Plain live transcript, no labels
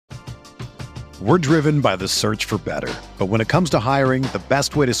We're driven by the search for better. But when it comes to hiring, the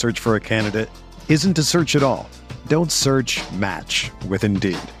best way to search for a candidate isn't to search at all. Don't search, match with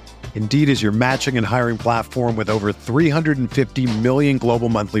Indeed. Indeed is your matching and hiring platform with over 350 million global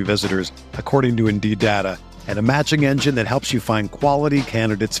monthly visitors, according to Indeed data, and a matching engine that helps you find quality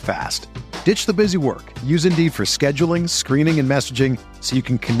candidates fast. Ditch the busy work. Use Indeed for scheduling, screening, and messaging so you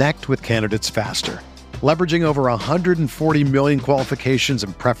can connect with candidates faster. Leveraging over 140 million qualifications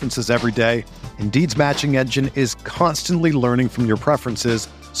and preferences every day, Indeed's matching engine is constantly learning from your preferences,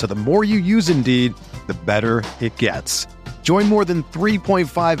 so the more you use Indeed, the better it gets. Join more than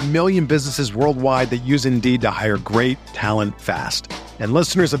 3.5 million businesses worldwide that use Indeed to hire great talent fast. And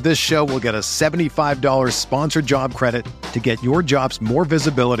listeners of this show will get a $75 sponsored job credit to get your jobs more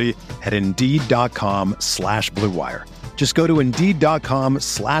visibility at Indeed.com/Blue Wire. Just go to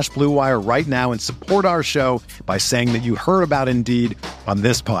Indeed.com/Blue Wire right now and support our show by saying that you heard about Indeed on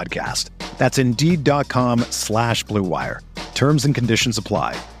this podcast. That's Indeed.com/Blue Wire. Terms and conditions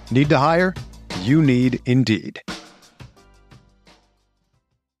apply. Need to hire? You need Indeed.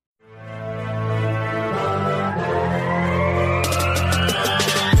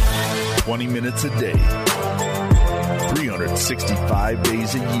 20 minutes a day, 365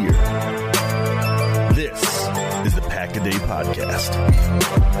 days a year. This is the Pack-A-Day Podcast.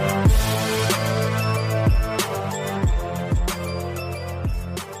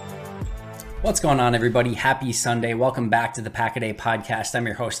 What's going on, everybody? Happy Sunday. Welcome back to the Pack-A-Day Podcast. I'm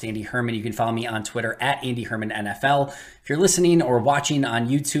your host, Andy Herman. You can follow me on Twitter at AndyHermanNFL. If you're listening or watching on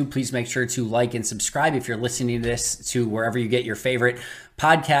YouTube, please make sure to like and subscribe. If you're listening to this to wherever you get your favorite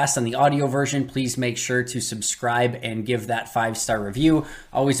podcast on the audio version, please make sure to subscribe and give that 5-star review.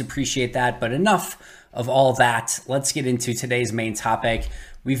 Always appreciate that. But enough of all that. Let's get into today's main topic.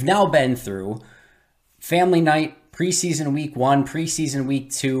 We've now been through family night, preseason week 1, preseason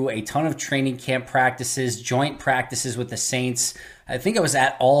week 2, a ton of training camp practices, joint practices with the Saints. I think I was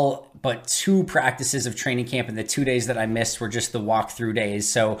at all but 2 practices of training camp, and the 2 days that I missed were just the walkthrough days,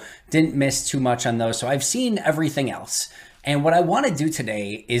 so didn't miss too much on those. So I've seen everything else. And what I want to do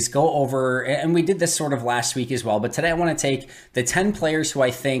today is go over, and we did this sort of last week as well, but today I want to take the 10 players who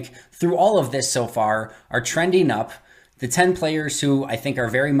I think through all of this so far are trending up, the 10 players who I think are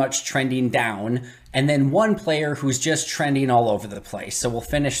very much trending down, and then 1 player who's just trending all over the place. So we'll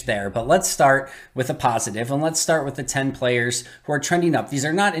finish there. But let's start with a positive, and let's start with the 10 players who are trending up. These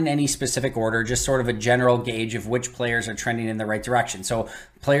are not in any specific order, just sort of a general gauge of which players are trending in the right direction. So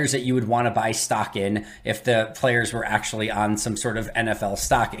players that you would want to buy stock in if the players were actually on some sort of NFL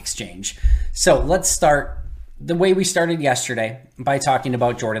stock exchange. So let's start the way we started yesterday by talking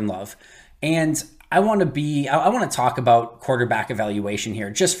about Jordan Love. And I want to talk about quarterback evaluation here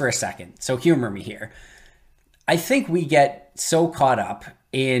just for a second. So humor me here. I think we get so caught up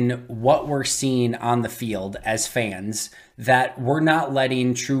in what we're seeing on the field as fans that we're not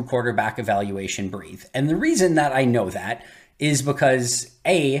letting true quarterback evaluation breathe. And the reason that I know that is because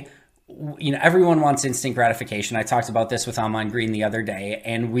everyone wants instant gratification. I talked about this with Ahman Green the other day,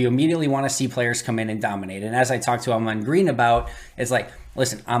 and we immediately want to see players come in and dominate. And as I talked to Ahman Green about, it's like,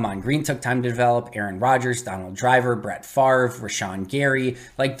 listen, Ahman Green took time to develop. Aaron Rodgers, Donald Driver, Brett Favre, Rashawn Gary,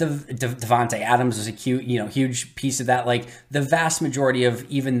 like Devontae Adams was a huge piece of that. Like the vast majority of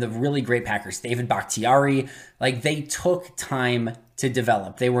even the really great Packers, David Bakhtiari, like they took time to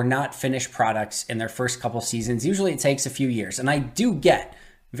develop. They were not finished products in their first couple seasons. Usually it takes a few years. And I do get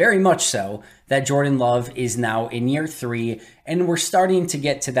very much so that Jordan Love is now in year 3 and we're starting to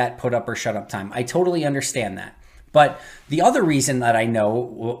get to that put up or shut up time. I totally understand that. But the other reason that I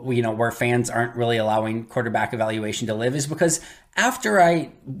know, where fans aren't really allowing quarterback evaluation to live is because after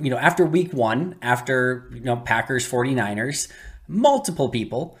week 1, after Packers 49ers, multiple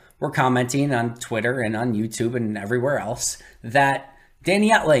people were commenting on Twitter and on YouTube and everywhere else that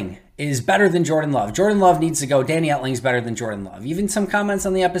Danny Etling is better than Jordan Love. Jordan Love needs to go. Danny Etling's better than Jordan Love. Even some comments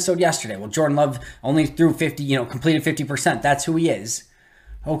on the episode yesterday. Well, Jordan Love only threw 50, completed 50%. That's who he is.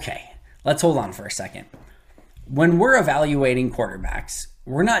 Okay, let's hold on for a second. When we're evaluating quarterbacks,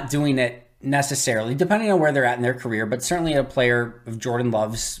 we're not doing it necessarily, depending on where they're at in their career, but certainly a player of Jordan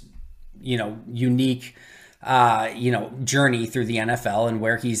Love's, unique, journey through the NFL and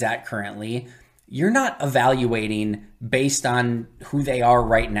where he's at currently. You're not evaluating based on who they are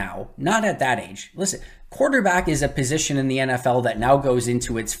right now. Not at that age. Listen, quarterback is a position in the NFL that now goes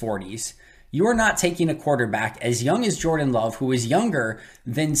into its 40s. You're not taking a quarterback as young as Jordan Love, who is younger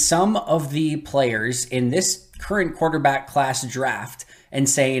than some of the players in this current quarterback class draft, and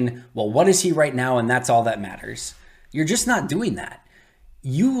saying, well, what is he right now? And that's all that matters. You're just not doing that.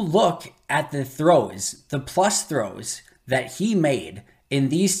 You look at the throws, the plus throws that he made in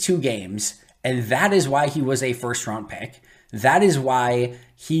these 2 games, And that is why he was a first round pick. That is why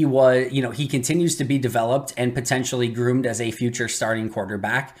he was, he continues to be developed and potentially groomed as a future starting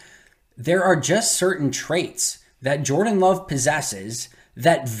quarterback. There are just certain traits that Jordan Love possesses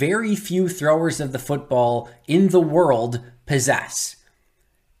that very few throwers of the football in the world possess.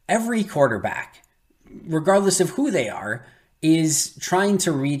 Every quarterback, regardless of who they are, is trying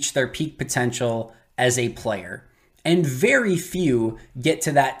to reach their peak potential as a player. And very few get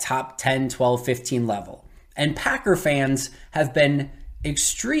to that top 10, 12, 15 level. And Packer fans have been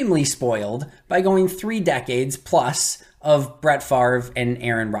extremely spoiled by going 3 decades plus of Brett Favre and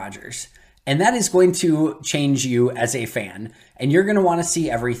Aaron Rodgers. And that is going to change you as a fan. And you're going to want to see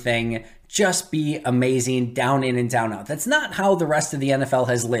everything just be amazing, down in and down out. That's not how the rest of the NFL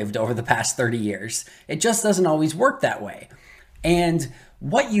has lived over the past 30 years. It just doesn't always work that way. And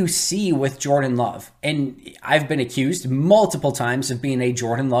what you see with Jordan Love, and I've been accused multiple times of being a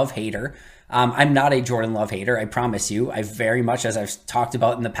Jordan Love hater. I'm not a Jordan Love hater, I promise you. I very much, as I've talked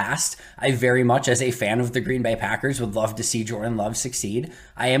about in the past, I very much, as a fan of the Green Bay Packers, would love to see Jordan Love succeed.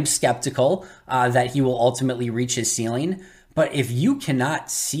 I am skeptical that he will ultimately reach his ceiling. But if you cannot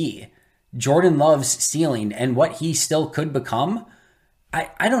see Jordan Love's ceiling and what he still could become,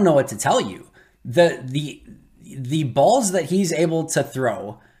 I don't know what to tell you. The balls that he's able to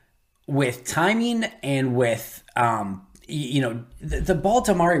throw with timing and with, the ball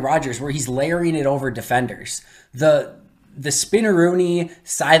to Amari Rodgers where he's layering it over defenders, the spinneroonie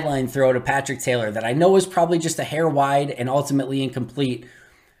sideline throw to Patrick Taylor that I know is probably just a hair wide and ultimately incomplete.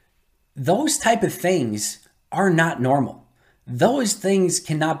 Those type of things are not normal. Those things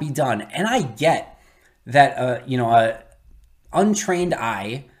cannot be done. And I get that, a untrained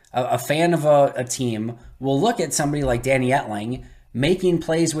eye, a fan of a team will look at somebody like Danny Etling making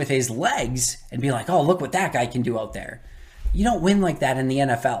plays with his legs and be like, oh, look what that guy can do out there. You don't win like that in the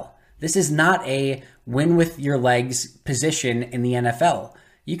NFL. This is not a win with your legs position in the NFL.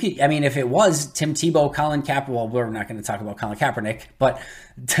 You could, if it was Tim Tebow, Colin Kaepernick, well, we're not going to talk about Colin Kaepernick, but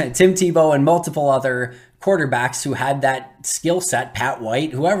Tim Tebow and multiple other quarterbacks who had that skill set, Pat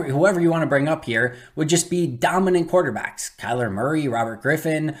White, whoever you want to bring up here, would just be dominant quarterbacks. Kyler Murray, Robert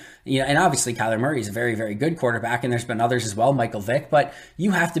Griffin, and obviously Kyler Murray is a very, very good quarterback, and there's been others as well, Michael Vick, but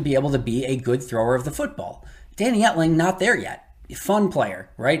you have to be able to be a good thrower of the football. Danny Etling, not there yet. Fun player,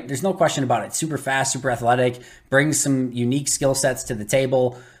 right? There's no question about it. Super fast, super athletic, brings some unique skill sets to the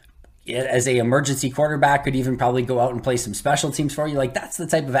table. As a emergency quarterback, could even probably go out and play some special teams for you. Like, that's the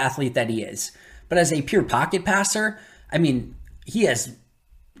type of athlete that he is. But as a pure pocket passer, he has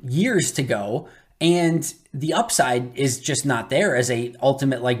years to go, and the upside is just not there as a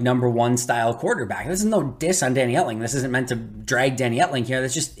ultimate number one style quarterback. This is no diss on Danny Etling. This isn't meant to drag Danny Etling here.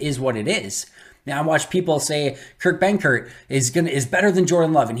 This just is what it is. Now, I watch people say Kurt Benkert is better than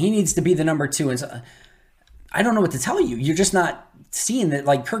Jordan Love, and he needs to be the number 2. And so, I don't know what to tell you. You're just not seeing that.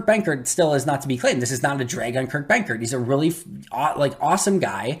 Kurt Benkert still is not to be claimed. This is not a drag on Kurt Benkert. He's a really awesome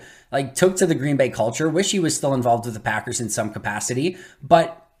guy. Took to the Green Bay culture. Wish he was still involved with the Packers in some capacity,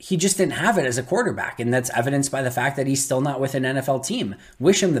 but he just didn't have it as a quarterback, and that's evidenced by the fact that he's still not with an NFL team.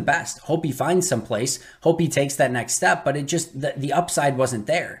 Wish him the best. Hope he finds someplace. Hope he takes that next step. But it just the upside wasn't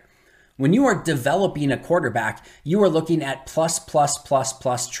there. When you are developing a quarterback, you are looking at plus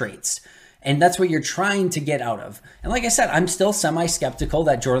traits. And that's what you're trying to get out of. And like I said, I'm still semi-skeptical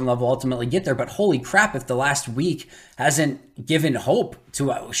that Jordan Love will ultimately get there, but holy crap, if the last week hasn't given hope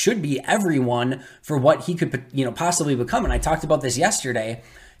to should be everyone for what he could possibly become. And I talked about this yesterday.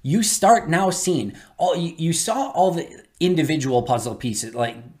 You start now seeing you saw all the individual puzzle pieces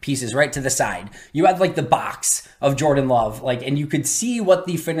right to the side. You had the box of Jordan Love, and you could see what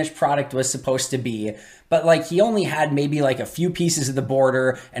the finished product was supposed to be. But he only had maybe a few pieces of the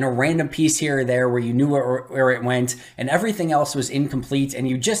border and a random piece here or there where you knew where it went, and everything else was incomplete. And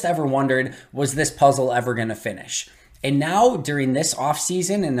you just ever wondered, was this puzzle ever going to finish? And now during this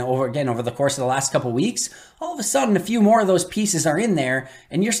offseason and over the course of the last couple weeks, all of a sudden a few more of those pieces are in there,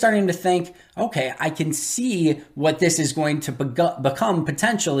 and you're starting to think, okay, I can see what this is going to become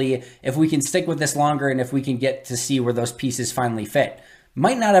potentially if we can stick with this longer and if we can get to see where those pieces finally fit.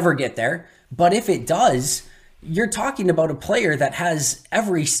 Might not ever get there, but if it does, you're talking about a player that has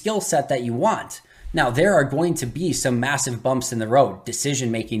every skill set that you want. Now, there are going to be some massive bumps in the road.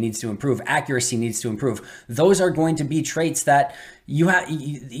 Decision-making needs to improve. Accuracy needs to improve. Those are going to be traits that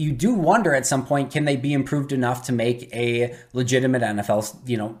you do wonder at some point, can they be improved enough to make a legitimate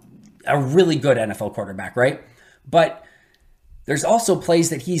NFL, a really good NFL quarterback, right? But there's also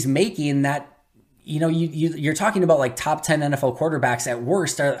plays that he's making that you're talking about like top 10 NFL quarterbacks at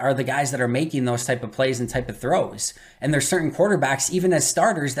worst are the guys that are making those type of plays and type of throws. And there's certain quarterbacks, even as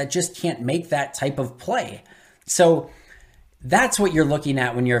starters, that just can't make that type of play. So that's what you're looking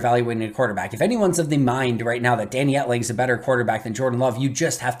at when you're evaluating a quarterback. If anyone's of the mind right now that Danny Etling's a better quarterback than Jordan Love, you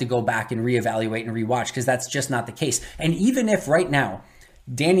just have to go back and reevaluate and rewatch, because that's just not the case. And even if right now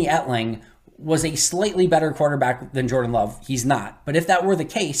Danny Etling was a slightly better quarterback than Jordan Love, he's not. But if that were the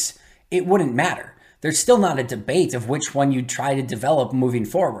case, it wouldn't matter. There's still not a debate of which one you'd try to develop moving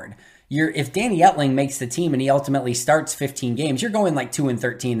forward. If Danny Etling makes the team and he ultimately starts 15 games, you're going like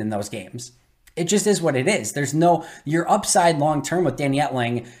 2-13 in those games. It just is what it is. There's no, your upside long term with Danny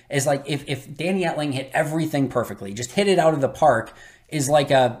Etling is like, if Danny Etling hit everything perfectly, just hit it out of the park, is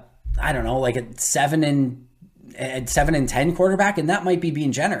like a 7-10 quarterback, and that might be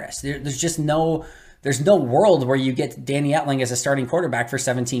being generous. There's no world where you get Danny Etling as a starting quarterback for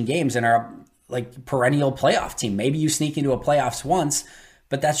 17 games and are like perennial playoff team. Maybe you sneak into a playoffs once,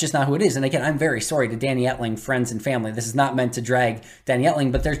 but that's just not who it is. And again, I'm very sorry to Danny Etling friends and family. This is not meant to drag Danny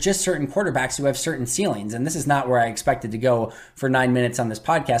Etling, but there's just certain quarterbacks who have certain ceilings. And this is not where I expected to go for 9 minutes on this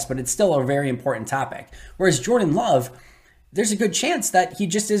podcast, but it's still a very important topic. Whereas Jordan Love, there's a good chance that he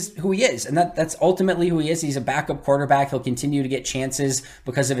just is who he is. And that's ultimately who he is. He's a backup quarterback. He'll continue to get chances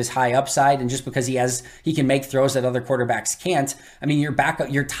because of his high upside and just because he can make throws that other quarterbacks can't. I mean, your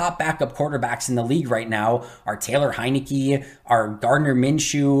top backup quarterbacks in the league right now are Taylor Heineke, are Gardner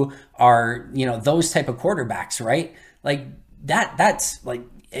Minshew, are, those type of quarterbacks, right? Like that's like,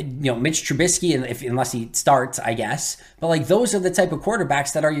 Mitch Trubisky, unless he starts, I guess. But like those are the type of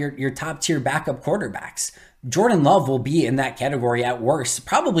quarterbacks that are your top tier backup quarterbacks. Jordan Love will be in that category at worst,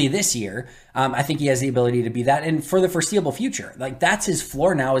 probably this year. I think he has the ability to be that, and for the foreseeable future. Like that's his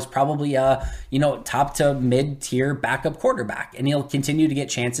floor now, is probably a top to mid tier backup quarterback, and he'll continue to get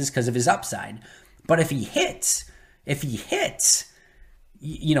chances because of his upside. But if he hits, on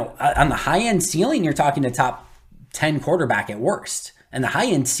the high end ceiling, you're talking a top 10 quarterback at worst. And the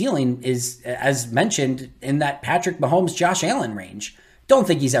high-end ceiling is, as mentioned, in that Patrick Mahomes, Josh Allen range. Don't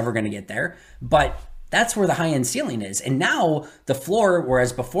think he's ever going to get there, but that's where the high-end ceiling is. And now the floor,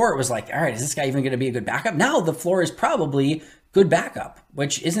 whereas before it was like, all right, is this guy even going to be a good backup? Now the floor is probably good backup,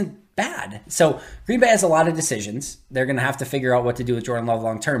 which isn't bad. So Green Bay has a lot of decisions. They're going to have to figure out what to do with Jordan Love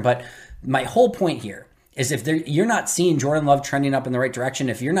long-term. But my whole point here is if you're not seeing Jordan Love trending up in the right direction,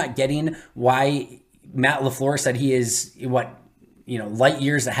 if you're not getting why Matt LaFleur said he is, light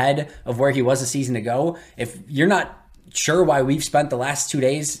years ahead of where he was a season ago, if you're not sure why we've spent the last 2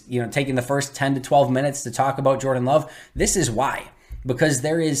 days, taking the first 10 to 12 minutes to talk about Jordan Love, this is why. Because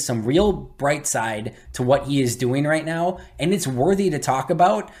there is some real bright side to what he is doing right now, and it's worthy to talk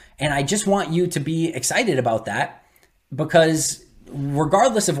about. And I just want you to be excited about that, because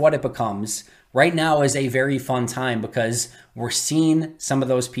regardless of what it becomes, right now is a very fun time because we're seeing some of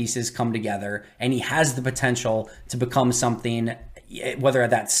those pieces come together, and he has the potential to become something, whether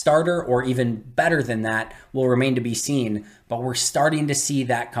that's starter or even better than that will remain to be seen, but we're starting to see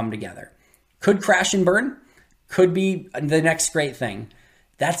that come together. Could crash and burn, could be the next great thing.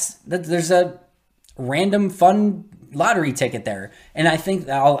 There's a random fun lottery ticket there. And I think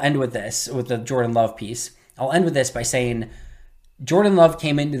that I'll end with this, with the Jordan Love piece. I'll end with this by saying Jordan Love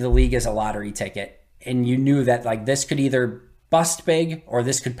came into the league as a lottery ticket, and you knew that like this could either bust big or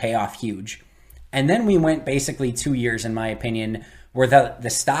this could pay off huge. And then we went basically 2 years, in my opinion, where the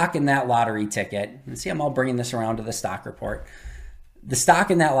stock in that lottery ticket, and see, I'm all bringing this around to the stock report. The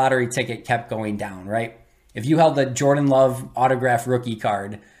stock in that lottery ticket kept going down, right? If you held the Jordan Love autograph rookie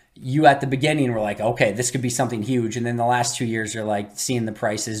card, you at the beginning were like, okay, this could be something huge. And then the last 2 years, you're like seeing the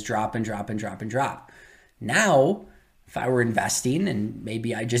prices drop and drop and drop and drop. Now, if I were investing, and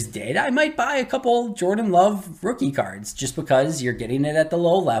maybe I just did, I might buy a couple Jordan Love rookie cards just because you're getting it at the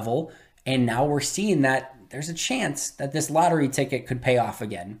low level. And now we're seeing that there's a chance that this lottery ticket could pay off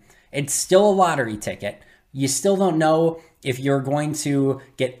again. It's still a lottery ticket. You still don't know if you're going to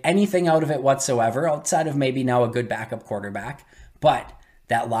get anything out of it whatsoever, outside of maybe now a good backup quarterback. But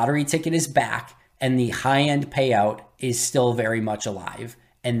that lottery ticket is back, and the high-end payout is still very much alive.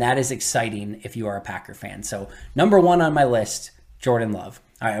 And that is exciting if you are a Packer fan. So number one on my list, Jordan Love.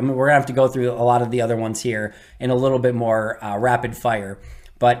 All right, we're going to have to go through a lot of the other ones here in a little bit more rapid fire.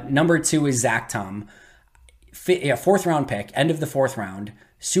 But number two is Zach Tom. Fourth round pick, end of the fourth round,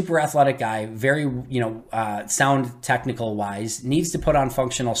 super athletic guy, very, sound technical wise, needs to put on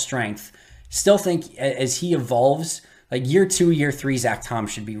functional strength. Still think as he evolves, like year 2, year 3, Zach Tom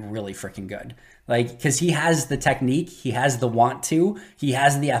should be really freaking good. Like, because he has the technique, he has the want to, he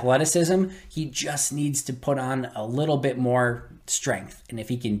has the athleticism. He just needs to put on a little bit more strength. And if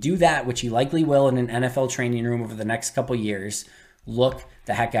he can do that, which he likely will in an NFL training room over the next couple years, look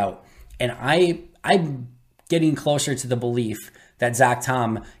the heck out. And I'm getting closer to the belief that Zach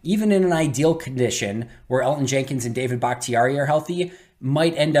Tom, even in an ideal condition where Elgton Jenkins and David Bakhtiari are healthy,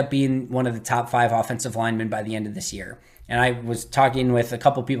 might end up being one of the top 5 offensive linemen by the end of this year. And I was talking with a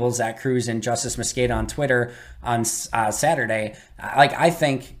couple people, Zach Cruz and Justice Mosqueda on Twitter on Saturday. Like, I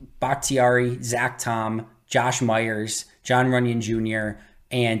think Bakhtiari, Zach Tom, Josh Myers, John Runyon Jr.,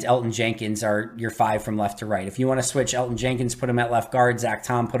 and Elgton Jenkins are your 5 from left to right. If you want to switch Elgton Jenkins, put him at left guard, Zach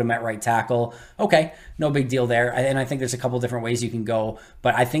Tom, put him at right tackle. Okay, no big deal there. And I think there's a couple different ways you can go.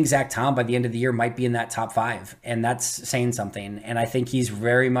 But I think Zach Tom by the end of the year might be in that top 5. And that's saying something. And I think he's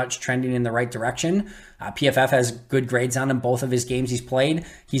very much trending in the right direction. PFF has good grades on him, both of his games he's played.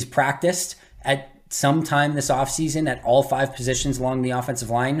 He's practiced at some time this offseason at all 5 positions along the offensive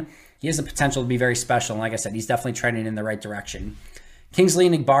line. He has the potential to be very special. And like I said, he's definitely trending in the right direction. Kingsley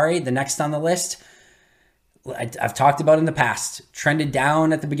Enagbare, the next on the list, I've talked about in the past, trended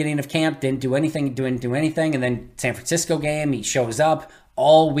down at the beginning of camp, didn't do anything, and then San Francisco game, he shows up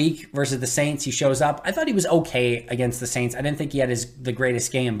all week versus the Saints, he shows up. I thought he was okay against the Saints. I didn't think he had the greatest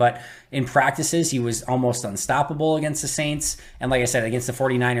game, but in practices, he was almost unstoppable against the Saints. And like I said, against the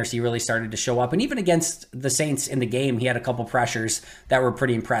 49ers, he really started to show up. And even against the Saints in the game, he had a couple pressures that were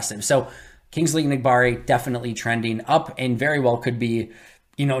pretty impressive. So Kingsley Enagbare definitely trending up and very well could be,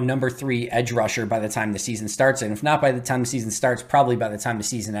 number 3 edge rusher by the time the season starts. And if not by the time the season starts, probably by the time the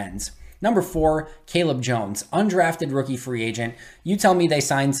season ends. Number 4, Caleb Jones, undrafted rookie free agent. You tell me they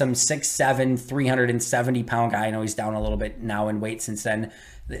signed some 6'7", 370-pound guy. I know he's down a little bit now in weight since then.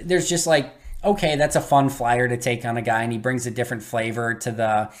 There's just like, okay, that's a fun flyer to take on a guy, and he brings a different flavor to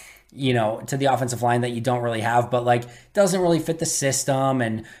the offensive line that you don't really have, but like doesn't really fit the system.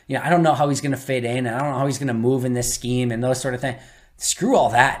 And, I don't know how he's going to fit in, and I don't know how he's going to move in this scheme and those sort of things. Screw all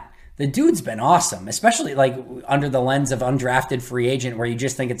that. The dude's been awesome, especially like under the lens of undrafted free agent where you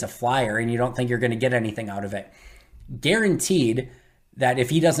just think it's a flyer and you don't think you're going to get anything out of it. Guaranteed that if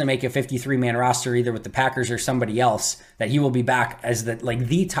he doesn't make a 53-man roster either with the Packers or somebody else, that he will be back as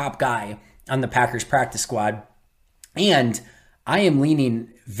the top guy on the Packers practice squad. And I am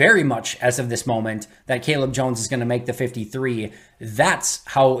leaning very much as of this moment that Caleb Jones is going to make the 53. That's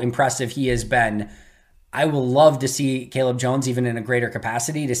how impressive he has been. I will love to see Caleb Jones even in a greater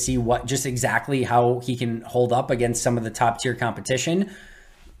capacity to see just exactly how he can hold up against some of the top tier competition.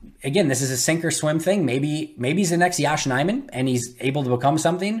 Again, this is a sink or swim thing. Maybe he's the next Yosh Nijman and he's able to become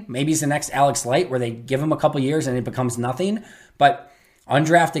something. Maybe he's the next Alex Light where they give him a couple years and it becomes nothing. But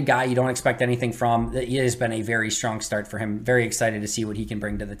undrafted guy you don't expect anything from. It has been a very strong start for him. Very excited to see what he can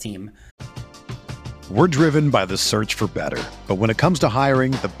bring to the team. We're driven by the search for better. But when it comes to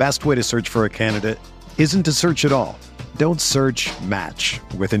hiring, the best way to search for a candidate isn't to search at all. Don't search, match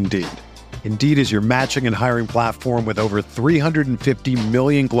with Indeed. Indeed is your matching and hiring platform with over 350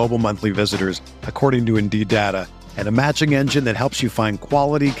 million global monthly visitors, according to Indeed data, and a matching engine that helps you find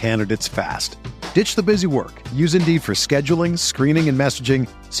quality candidates fast. Ditch the busy work. Use Indeed for scheduling, screening, and messaging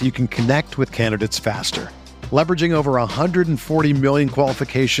so you can connect with candidates faster. Leveraging over 140 million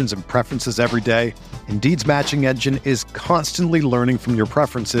qualifications and preferences every day, Indeed's matching engine is constantly learning from your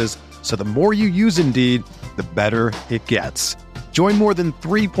preferences, so the more you use Indeed, the better it gets. Join more than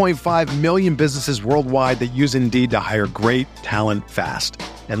 3.5 million businesses worldwide that use Indeed to hire great talent fast.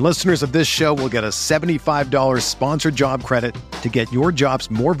 And listeners of this show will get a $75 sponsored job credit to get your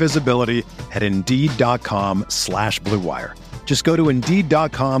jobs more visibility at Indeed.com/Blue Wire. Just go to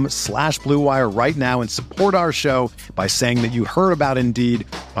Indeed.com/Blue Wire right now and support our show by saying that you heard about Indeed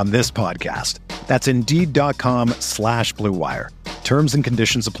on this podcast. That's Indeed.com/Blue Wire. Terms and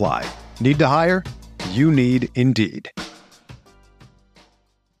conditions apply. Need to hire? You need Indeed.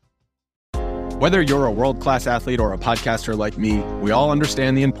 Whether you're a world-class athlete or a podcaster like me, we all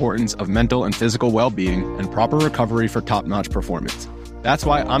understand the importance of mental and physical well-being and proper recovery for top-notch performance. That's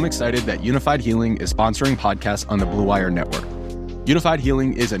why I'm excited that Unified Healing is sponsoring podcasts on the Blue Wire Network. Unified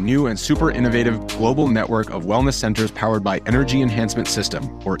Healing is a new and super innovative global network of wellness centers powered by Energy Enhancement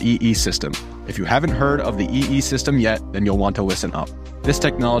System, or EE System. If you haven't heard of the EE System yet, then you'll want to listen up. This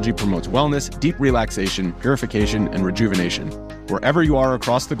technology promotes wellness, deep relaxation, purification, and rejuvenation. Wherever you are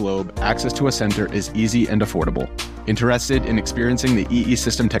across the globe, access to a center is easy and affordable. Interested in experiencing the EE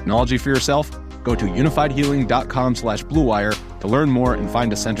System technology for yourself? Go to unifiedhealing.com/Blue Wire to learn more and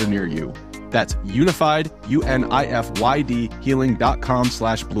find a center near you. That's unified, UNIFYD,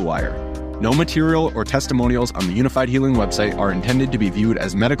 healing.com/Blue Wire. No material or testimonials on the Unified Healing website are intended to be viewed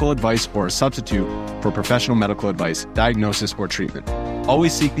as medical advice or a substitute for professional medical advice, diagnosis, or treatment.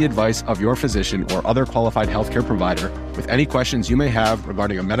 Always seek the advice of your physician or other qualified healthcare provider with any questions you may have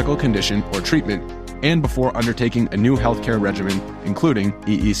regarding a medical condition or treatment and before undertaking a new healthcare regimen, including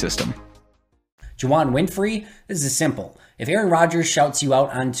EE system. Juwann Winfree, this is simple. If Aaron Rodgers shouts you out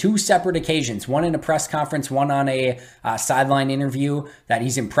on 2 separate occasions, one in a press conference, one on a sideline interview, that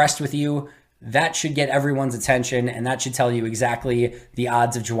he's impressed with you, that should get everyone's attention, and that should tell you exactly the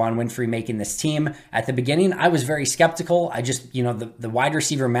odds of Juwann Winfree making this team. At the beginning, I was very skeptical. I just, the wide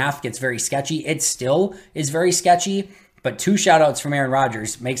receiver math gets very sketchy. It still is very sketchy, but 2 shout-outs from Aaron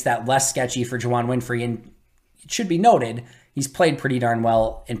Rodgers makes that less sketchy for Juwann Winfree, and it should be noted, he's played pretty darn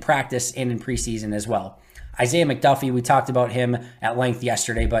well in practice and in preseason as well. Isaiah McDuffie, we talked about him at length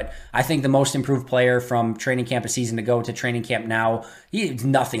yesterday, but I think the most improved player from training camp a season ago to training camp now, he did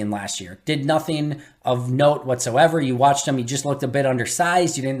nothing last year. Did nothing of note whatsoever. You watched him, he just looked a bit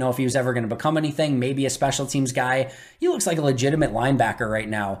undersized. You didn't know if he was ever going to become anything, maybe a special teams guy. He looks like a legitimate linebacker right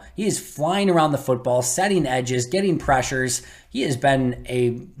now. He is flying around the football, setting edges, getting pressures. He has been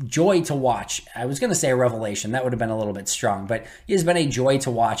a joy to watch. I was going to say a revelation. That would have been a little bit strong, but he has been a joy to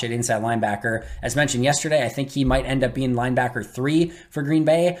watch at inside linebacker. As mentioned yesterday, I think he might end up being linebacker 3 for Green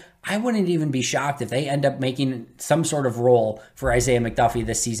Bay. I wouldn't even be shocked if they end up making some sort of role for Isaiah McDuffie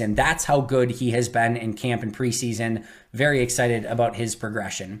this season. That's how good he has been in camp and preseason. Very excited about his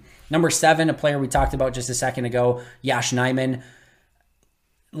progression. Number 7, a player we talked about just a second ago, Yosh Nijman.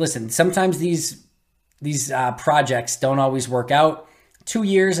 Listen, sometimes these projects don't always work out. 2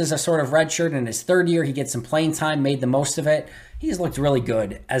 years as a sort of redshirt. In his 3rd year, he gets some playing time, made the most of it. He's looked really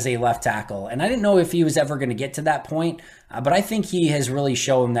good as a left tackle. And I didn't know if he was ever going to get to that point, but I think he has really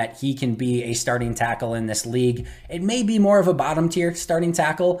shown that he can be a starting tackle in this league. It may be more of a bottom tier starting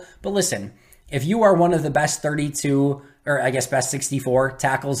tackle, but listen, if you are one of the best 32, or I guess best 64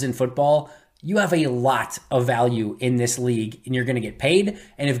 tackles in football, you have a lot of value in this league and you're going to get paid.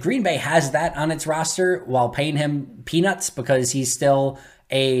 And if Green Bay has that on its roster while paying him peanuts because he's still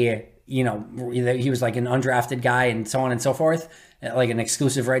he was like an undrafted guy and so on and so forth, like an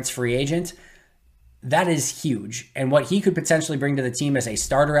exclusive rights free agent, that is huge. And what he could potentially bring to the team as a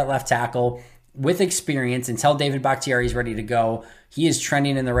starter at left tackle with experience until David Bakhtiari is ready to go, he is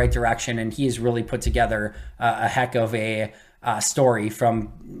trending in the right direction and he has really put together a heck of a story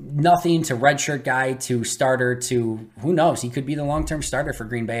from nothing to redshirt guy to starter to who knows, he could be the long-term starter for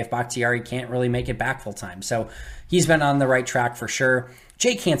Green Bay if Bakhtiari can't really make it back full time. So he's been on the right track for sure.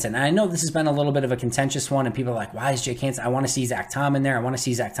 Jake Hansen, and I know this has been a little bit of a contentious one and people are like, why is Jake Hansen? I want to see Zach Tom in there.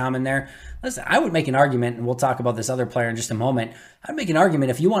 Listen, I would make an argument, and we'll talk about this other player in just a moment. I'd make an argument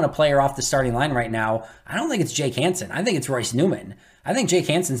if you want a player off the starting line right now, I don't think it's Jake Hansen. I think it's Royce Newman. I think Jake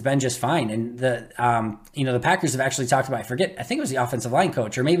Hansen's been just fine. And the Packers have actually talked about, I think it was the offensive line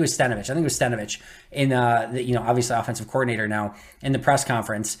coach, or maybe it was Stenavich. I think it was Stenavich in obviously offensive coordinator now in the press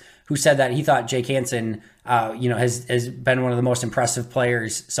conference, who said that he thought Jake Hansen, has been one of the most impressive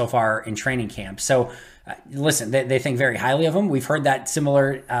players so far in training camp. So listen, they think very highly of him. We've heard that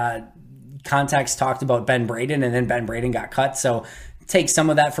similar context talked about Ben Braden, and then Ben Braden got cut. So take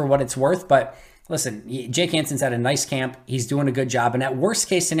some of that for what it's worth, but listen, Jake Hansen's had a nice camp. He's doing a good job. And at worst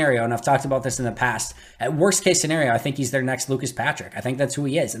case scenario, and I've talked about this in the past, at worst case scenario, I think he's their next Lucas Patrick. I think that's who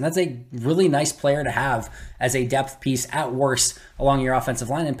he is. And that's a really nice player to have as a depth piece at worst along your offensive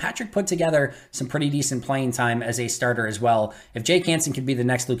line. And Patrick put together some pretty decent playing time as a starter as well. If Jake Hansen could be the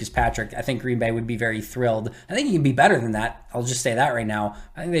next Lucas Patrick, I think Green Bay would be very thrilled. I think he can be better than that. I'll just say that right now.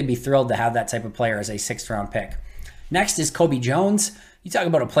 I think they'd be thrilled to have that type of player as a 6th-round pick. Next is Kobe Jones. You talk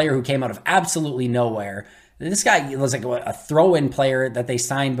about a player who came out of absolutely nowhere. This guy was like a throw-in player that they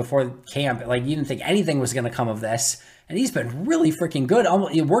signed before camp. Like, you didn't think anything was going to come of this. And he's been really freaking good.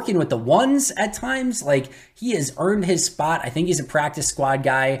 Working with the ones at times. Like, he has earned his spot. I think he's a practice squad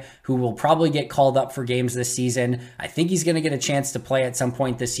guy who will probably get called up for games this season. I think he's going to get a chance to play at some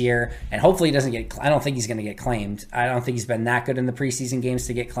point this year. And hopefully he doesn't I don't think he's going to get claimed. I don't think he's been that good in the preseason games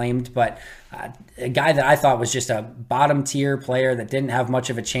to get claimed. But a guy that I thought was just a bottom tier player that didn't have much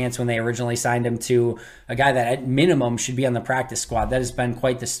of a chance when they originally signed him, to a guy that at minimum should be on the practice squad. That has been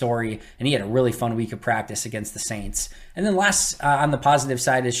quite the story. And he had a really fun week of practice against the Saints. And then last on the positive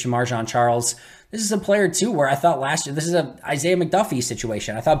side is Shemar Jean-Charles. This is a player too where I thought last year, this is a Isaiah McDuffie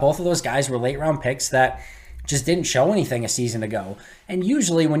situation. I thought both of those guys were late round picks that just didn't show anything a season ago. And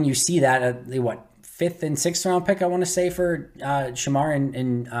usually when you see that, 5th and 6th round pick, I want to say, for Shemar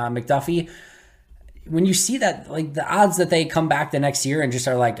and McDuffie, when you see that, like the odds that they come back the next year and just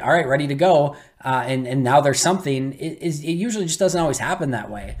are like, all right, ready to go, and now there's something, it usually just doesn't always happen that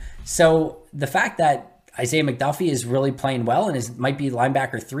way. So the fact that Isaiah McDuffie is really playing well and might be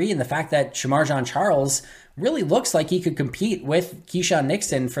linebacker 3, and the fact that Shemar Jean-Charles really looks like he could compete with Keyshawn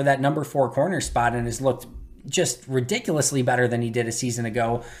Nixon for that number 4 corner spot and has looked just ridiculously better than he did a season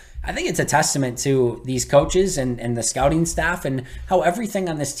ago, I think it's a testament to these coaches and the scouting staff and how everything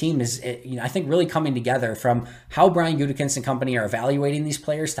on this team is, I think, really coming together, from how Brian Gutekunst and company are evaluating these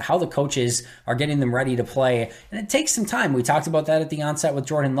players to how the coaches are getting them ready to play. And it takes some time. We talked about that at the onset with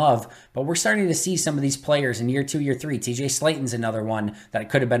Jordan Love, but we're starting to see some of these players in year 2, year 3. TJ Slayton's another one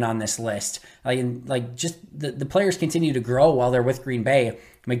that could have been on this list. Just the players continue to grow while they're with Green Bay.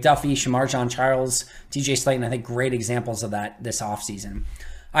 McDuffie, Shemar Jean-Charles, TJ Slayton, I think great examples of that this offseason.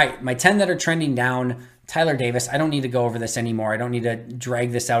 All right, my 10 that are trending down. Tyler Davis, I don't need to go over this anymore. I don't need to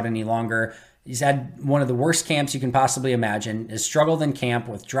drag this out any longer. He's had one of the worst camps you can possibly imagine. Has struggled in camp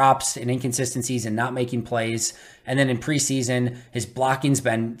with drops and inconsistencies and not making plays. And then in preseason, his blocking's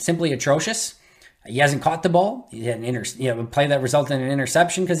been simply atrocious. He hasn't caught the ball. He had a play that resulted in an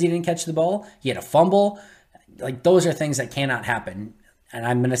interception because he didn't catch the ball. He had a fumble. Like, those are things that cannot happen. And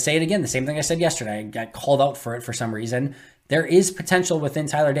I'm going to say it again, the same thing I said yesterday. I got called out for it for some reason. There is potential within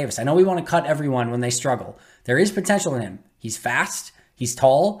Tyler Davis. I know we want to cut everyone when they struggle. There is potential in him. He's fast. He's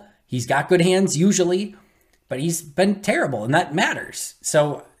tall. He's got good hands usually, but he's been terrible, and that matters.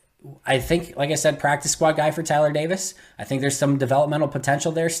 So I think, like I said, practice squad guy for Tyler Davis. I think there's some developmental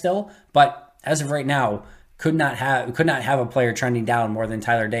potential there still, but as of right now, could not have a player trending down more than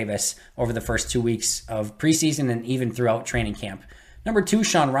Tyler Davis over the first 2 weeks of preseason and even throughout training camp. Number 2,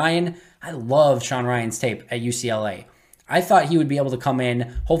 Sean Rhyan. I love Sean Rhyan's tape at UCLA. I thought he would be able to come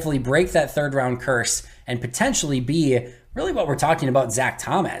in, hopefully break that 3rd-round curse, and potentially be really what we're talking about Zach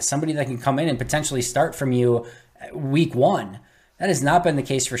Thomas, somebody that can come in and potentially start from you week 1. That has not been the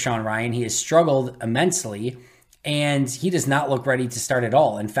case for Sean Rhyan. He has struggled immensely, and he does not look ready to start at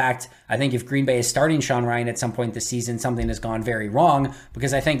all. In fact, I think if Green Bay is starting Sean Rhyan at some point this season, something has gone very wrong,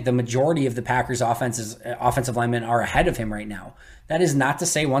 because I think the majority of the Packers' offensive linemen are ahead of him right now. That is not to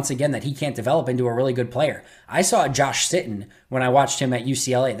say, once again, that he can't develop into a really good player. I saw Josh Sitton when I watched him at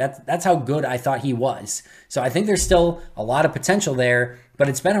UCLA. That's how good I thought he was. So I think there's still a lot of potential there, but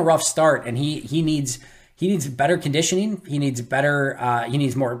it's been a rough start, and he needs better conditioning. He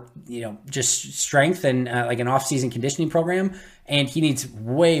needs more, just strength and like an off-season conditioning program. And he needs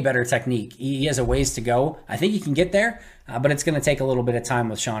way better technique. He has a ways to go. I think he can get there, but it's going to take a little bit of time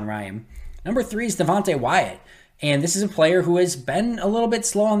with Sean Rhyan. Number 3 is Devonte Wyatt. And this is a player who has been a little bit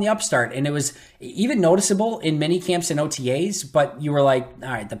slow on the upstart. And it was even noticeable in mini camps and OTAs, but you were like, all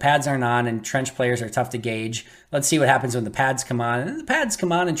right, the pads aren't on and trench players are tough to gauge. Let's see what happens when the pads come on. And then the pads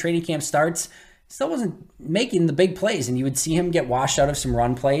come on and training camp starts. Still wasn't making the big plays, and you would see him get washed out of some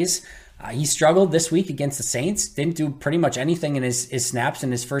run plays. He struggled this week against the Saints. Didn't do pretty much anything in his snaps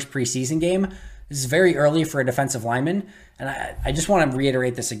in his first preseason game. This is very early for a defensive lineman. And I just want to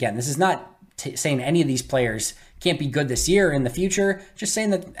reiterate this again. This is not saying any of these players can't be good this year or in the future. Just saying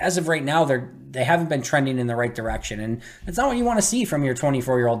that as of right now, they haven't been trending in the right direction. And that's not what you want to see from your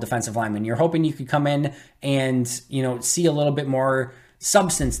 24-year-old defensive lineman. You're hoping you could come in and, see a little bit more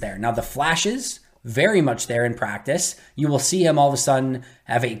substance there. Now, the flashes, very much there in practice. You will see him all of a sudden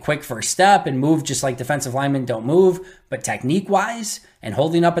have a quick first step and move just like defensive linemen don't move. But technique-wise and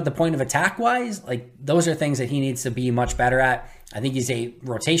holding up at the point of attack-wise, like those are things that he needs to be much better at. I think he's a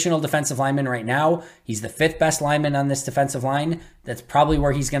rotational defensive lineman right now. He's the 5th best lineman on this defensive line. That's probably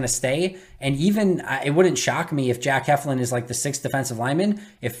where he's going to stay. And even it wouldn't shock me if Jack Heflin is like the 6th defensive lineman,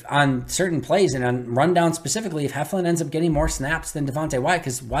 if on certain plays and on rundown specifically, if Heflin ends up getting more snaps than Devonte Wyatt,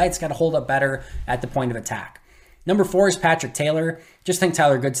 because Wyatt's got to hold up better at the point of attack. Number 4 is Patrick Taylor. Just think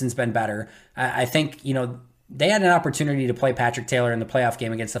Tyler Goodson's been better. I think, they had an opportunity to play Patrick Taylor in the playoff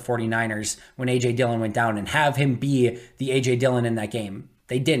game against the 49ers when A.J. Dillon went down and have him be the A.J. Dillon in that game.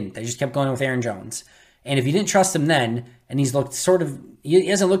 They didn't. They just kept going with Aaron Jones. And if you didn't trust him then, and he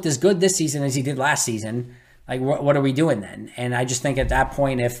hasn't looked as good this season as he did last season, like what are we doing then? And I just think at that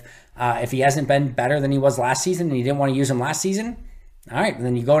point, if he hasn't been better than he was last season and you didn't want to use him last season, all right,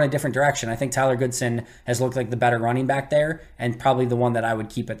 then you go in a different direction. I think Tyler Goodson has looked like the better running back there and probably the one that I would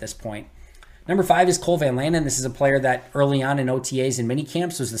keep at this point. Number 5 is Cole Van Lanen. This is a player that early on in OTAs and mini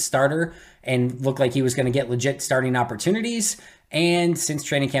camps was the starter and looked like he was going to get legit starting opportunities. And since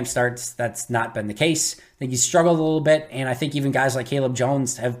training camp starts, that's not been the case. I think he's struggled a little bit, and I think even guys like Caleb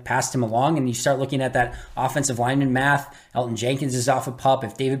Jones have passed him along, and you start looking at that offensive lineman math. Elton Jenkins is off a pup.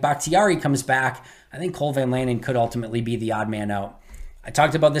 If David Bakhtiari comes back, I think Cole Van Lanen could ultimately be the odd man out. I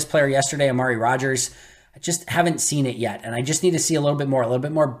talked about this player yesterday, Amari Rodgers. I just haven't seen it yet. And I just need to see a little bit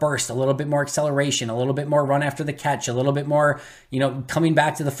more burst, a little bit more acceleration, a little bit more run after the catch, a little bit more, coming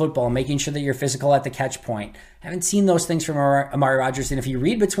back to the football, making sure that you're physical at the catch point. I haven't seen those things from Amari Rodgers. And if you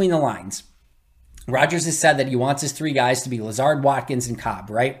read between the lines, Rodgers has said that he wants his 3 guys to be Lazard, Watkins, and Cobb,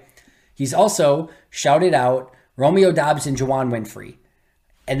 right? He's also shouted out Romeo Doubs and Juwann Winfree.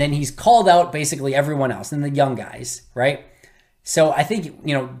 And then he's called out basically everyone else and the young guys, right? So I think,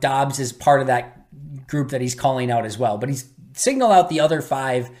 Doubs is part of that group that he's calling out as well, but he's signaled out the other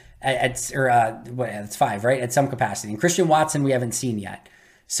 5 it's 5, right? At some capacity. And Christian Watson, we haven't seen yet.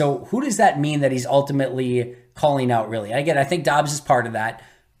 So who does that mean that he's ultimately calling out really? Again, I think Doubs is part of that,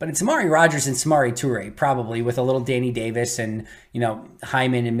 but it's Amari Rodgers and Samori Toure probably with a little Danny Davis and,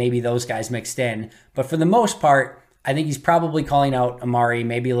 Hyman and maybe those guys mixed in. But for the most part, I think he's probably calling out Amari,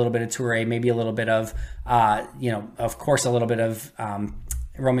 maybe a little bit of Toure, maybe a little bit of, of course, a little bit of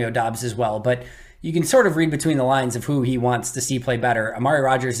Romeo Doubs as well. But you can sort of read between the lines of who he wants to see play better. Amari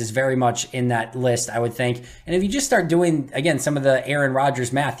Rodgers is very much in that list, I would think. And if you just start doing, again, some of the Aaron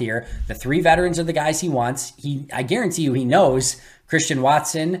Rodgers math here, the 3 veterans are the guys he wants. I guarantee you he knows Christian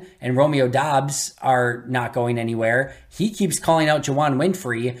Watson and Romeo Doubs are not going anywhere. He keeps calling out Juwann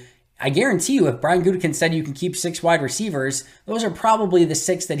Winfree. I guarantee you if Brian Gutekunst said you can keep 6 wide receivers, those are probably the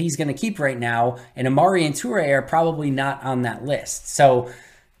 6 that he's going to keep right now. And Amari and Toure are probably not on that list. So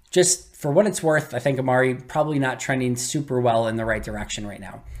just for what it's worth, I think Amari probably not trending super well in the right direction right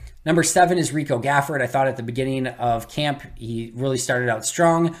now. Number 7 is Rico Gafford. I thought at the beginning of camp, he really started out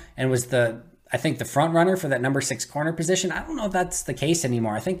strong and was the front runner for that number 6 corner position. I don't know if that's the case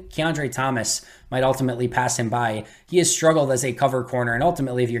anymore. I think Keandre Thomas might ultimately pass him by. He has struggled as a cover corner, and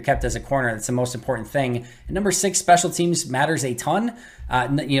ultimately, if you're kept as a corner, that's the most important thing. And number 6 special teams matters a ton.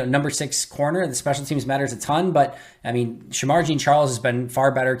 Number 6 corner, the special teams matters a ton. But I mean, Shamar Jean-Charles has been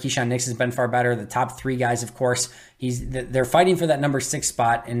far better. Keyshawn Nix has been far better. The top 3 guys, of course, they're fighting for that number 6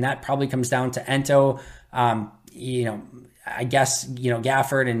 spot, and that probably comes down to Ento. I guess,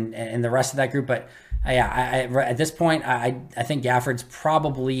 Gafford and the rest of that group. But at this point, I think Gafford's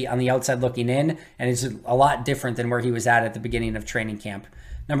probably on the outside looking in, and it's a lot different than where he was at the beginning of training camp.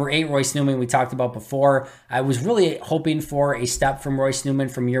 Number 8, Royce Newman, we talked about before. I was really hoping for a step from Royce Newman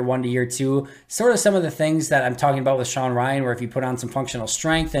from year 1 to year 2. Sort of some of the things that I'm talking about with Sean Ryan, where if you put on some functional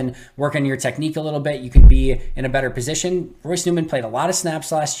strength and work on your technique a little bit, you can be in a better position. Royce Newman played a lot of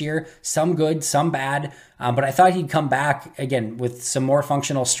snaps last year, some good, some bad. But I thought he'd come back, again, with some more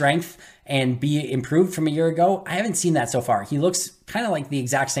functional strength and be improved from a year ago. I haven't seen that so far. He looks kind of like the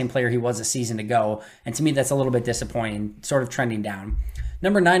exact same player he was a season ago. And to me, that's a little bit disappointing, sort of trending down.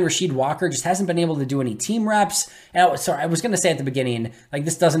 Number 9, Rasheed Walker just hasn't been able to do any team reps. And I was going to say at the beginning,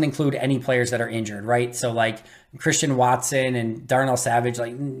 this doesn't include any players that are injured, right? So Christian Watson and Darnell Savage,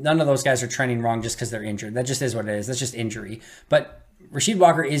 none of those guys are trending wrong just because they're injured. That just is what it is. That's just injury. But Rasheed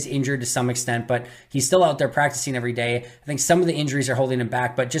Walker is injured to some extent, but he's still out there practicing every day. I think some of the injuries are holding him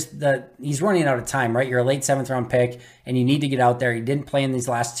back, but he's running out of time, right? You're a late 7th round pick and you need to get out there. He didn't play in these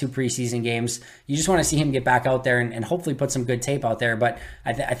last 2 preseason games. You just want to see him get back out there and hopefully put some good tape out there. But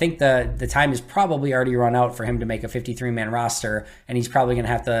I think the time is probably already run out for him to make a 53-man roster, and he's probably going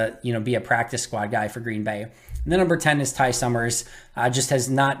to have to, be a practice squad guy for Green Bay. And then number 10 is Ty Summers. Just has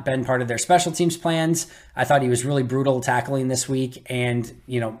not been part of their special teams plans. I thought he was really brutal tackling this week. And,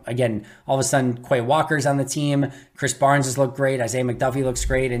 again, all of a sudden, Quay Walker's on the team. Chris Barnes has looked great. Isaiah McDuffie looks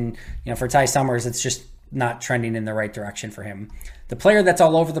great. And, for Ty Summers, it's just not trending in the right direction for him. The player that's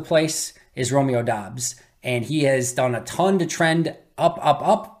all over the place is Romeo Doubs. And he has done a ton to trend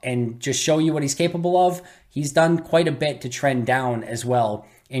up, and just show you what he's capable of. He's done quite a bit to trend down as well.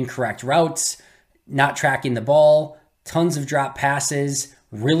 Incorrect routes, not tracking the ball, tons of drop passes,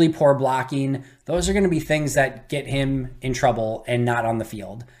 really poor blocking. Those are going to be things that get him in trouble and not on the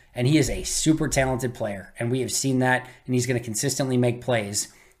field. And he is a super talented player, and we have seen that, and he's going to consistently make plays.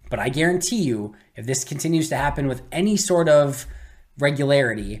 But I guarantee you, if this continues to happen with any sort of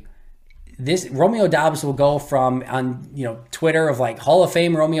regularity, this Romeo Doubs will go from on Twitter of Hall of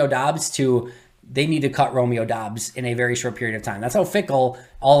Fame Romeo Doubs to they need to cut Romeo Doubs in a very short period of time. That's how fickle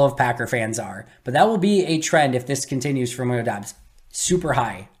all of Packer fans are. But that will be a trend if this continues for Romeo Doubs. Super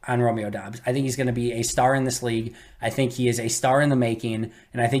high on Romeo Doubs. I think he's going to be a star in this league. I think he is a star in the making,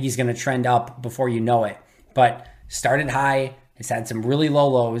 and I think he's going to trend up before you know it. But started high, has had some really low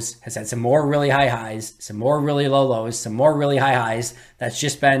lows, has had some more really high highs, some more really low lows, some more really high highs. That's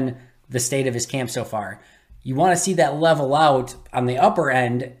just been the state of his camp so far. You want to see that level out on the upper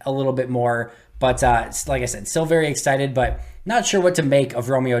end a little bit more. But like I said, still very excited, but not sure what to make of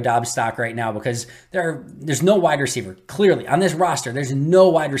Romeo Doubs stock right now because there's no wide receiver. Clearly, on this roster, there's no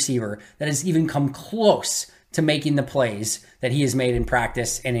wide receiver that has even come close to making the plays that he has made in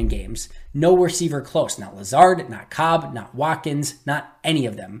practice and in games. No receiver close. Not Lazard, not Cobb, not Watkins, not any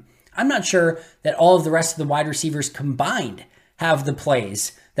of them. I'm not sure that all of the rest of the wide receivers combined have the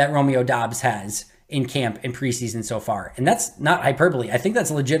plays that Romeo Doubs has in camp and preseason so far. And that's not hyperbole. I think that's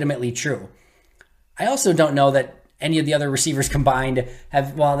legitimately true. I also don't know that any of the other receivers combined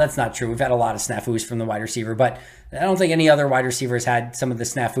have, well, that's not true. We've had a lot of snafus from the wide receiver, but I don't think any other wide receivers had some of the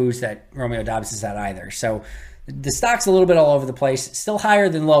snafus that Romeo Doubs has had either. So the stock's a little bit all over the place, still higher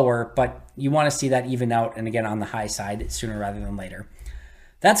than lower, but you want to see that even out and again on the high side sooner rather than later.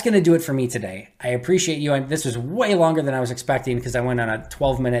 That's going to do it for me today. I appreciate you. This was way longer than I was expecting because I went on a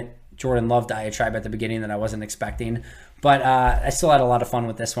 12-minute Jordan Love diatribe at the beginning that I wasn't expecting, but I still had a lot of fun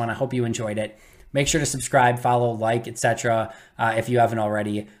with this one. I hope you enjoyed it. Make sure to subscribe, follow, like, etc. If you haven't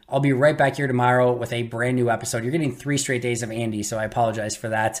already. I'll be right back here tomorrow with a brand new episode. You're getting 3 straight days of Andy, so I apologize for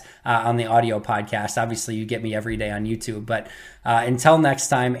that on the audio podcast. Obviously, you get me every day on YouTube. But until next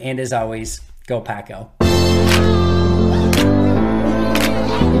time, and as always, go Pack Go.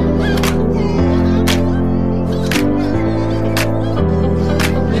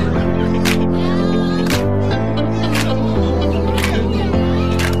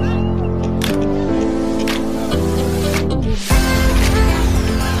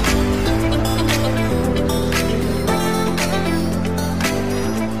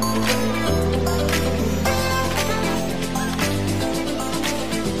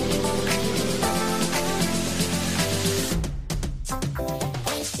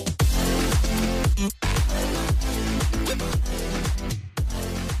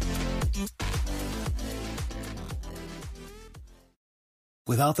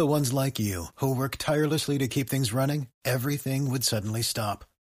 Without the ones like you, who work tirelessly to keep things running, everything would suddenly stop.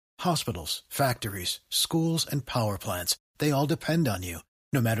 Hospitals, factories, schools, and power plants, they all depend on you.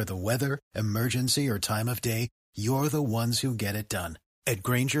 No matter the weather, emergency, or time of day, you're the ones who get it done. At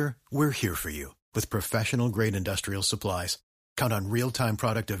Grainger, we're here for you with professional-grade industrial supplies. Count on real-time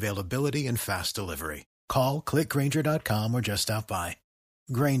product availability and fast delivery. Call, click Grainger.com, or just stop by.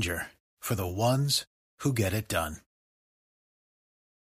 Grainger, for the ones who get it done.